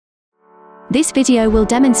This video will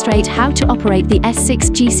demonstrate how to operate the S6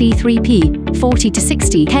 GC3P 40 to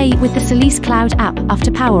 60K with the SolisCloud app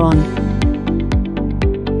after power on.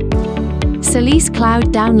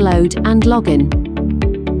 SolisCloud download and login.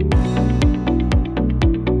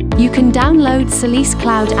 You can download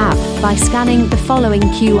SolisCloud app by scanning the following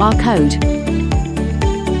QR code.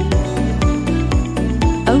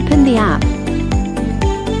 Open the app.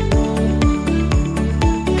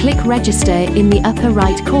 Click Register in the upper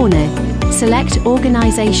right corner. Select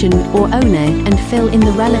Organization or Owner and fill in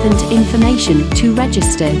the relevant information to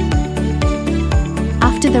register.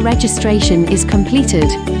 After the registration is completed,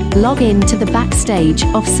 log in to the backstage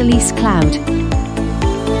of SolisCloud.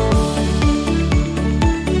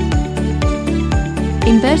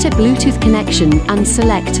 Invert a Bluetooth connection and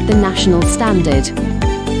select the national standard.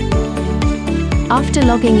 After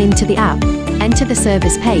logging into the app, enter the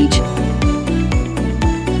service page.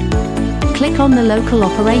 Click on the local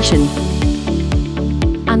operation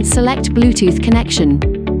and select Bluetooth connection.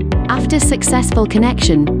 After successful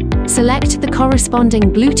connection, select the corresponding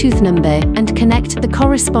Bluetooth number and connect the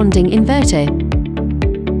corresponding inverter.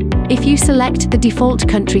 If you select the default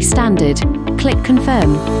country standard, click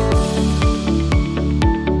Confirm.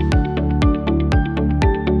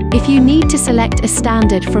 If you need to select a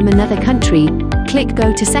standard from another country, click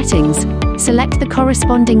Go to Settings, select the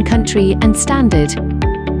corresponding country and standard,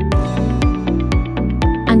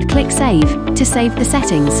 and click Save to save the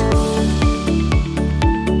settings.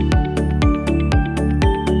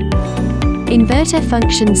 Inverter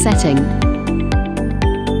function setting.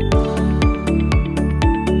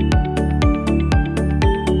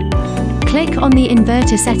 Click on the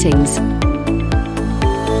Inverter Settings,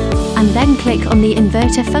 and then click on the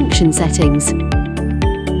Inverter function settings.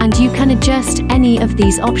 And you can adjust any of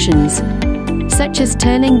these options, such as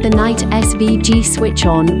turning the night SVG switch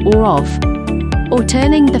on or off, or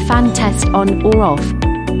turning the fan test on or off.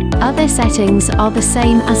 Other settings are the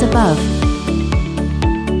same as above.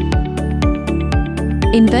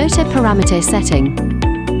 Inverter parameter setting.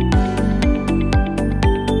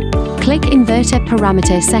 Click Inverter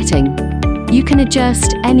parameter setting. You can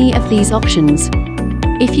adjust any of these options.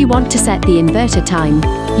 If you want to set the inverter time,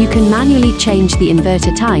 you can manually change the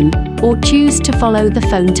inverter time, or choose to follow the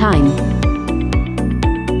phone time.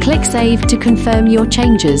 Click Save to confirm your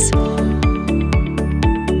changes.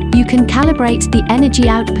 You can calibrate the energy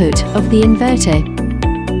output of the inverter.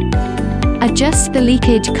 Adjust the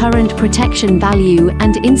leakage current protection value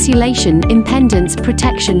and insulation impedance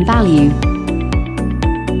protection value.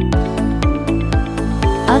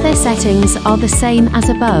 Other settings are the same as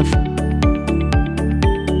above.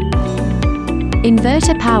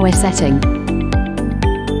 Inverter power setting.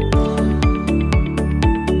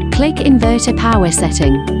 Click Inverter power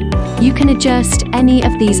setting. You can adjust any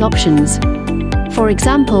of these options. For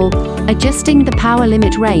example, adjusting the power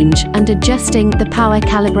limit range and adjusting the power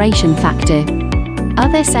calibration factor.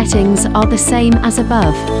 Other settings are the same as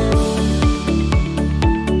above.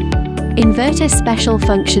 Inverter special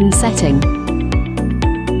function setting.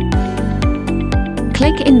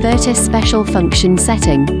 Click Inverter special function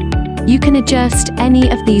setting. You can adjust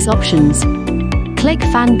any of these options. Click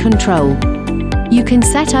Fan control. You can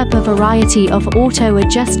set up a variety of auto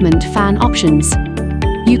adjustment fan options.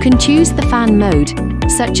 You can choose the fan mode,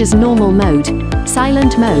 such as normal mode,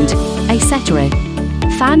 silent mode, etc.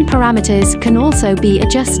 Fan parameters can also be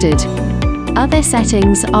adjusted. Other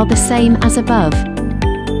settings are the same as above.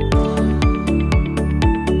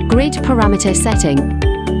 Grid parameter setting.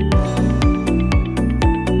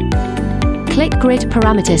 Click Grid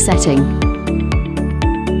parameter setting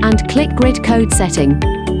and click Grid code setting.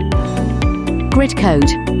 Grid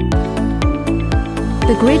code.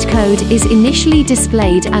 The grid code is initially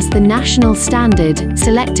displayed as the national standard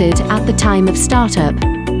selected at the time of startup,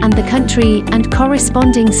 and the country and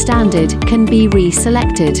corresponding standard can be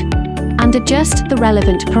re-selected and adjust the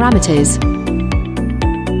relevant parameters.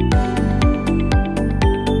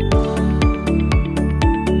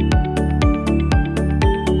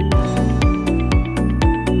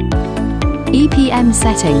 EPM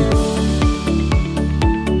setting.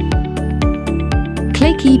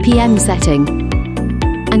 Click EPM setting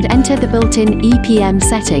and enter the built-in EPM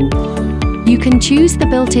setting. You can choose the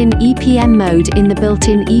built-in EPM mode in the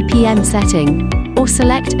built-in EPM setting, or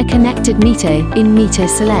select a connected meter in Meter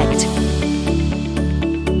Select.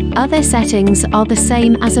 Other settings are the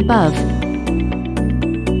same as above.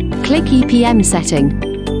 Click EPM setting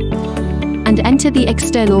and enter the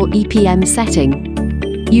external EPM setting.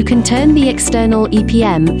 You can turn the external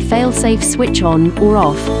EPM failsafe switch on or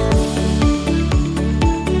off.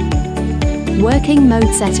 Working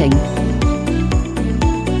mode setting.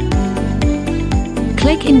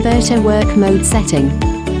 Click Inverter Work Mode setting.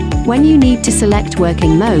 When you need to select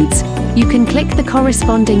working modes, you can click the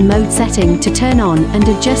corresponding mode setting to turn on and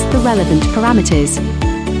adjust the relevant parameters.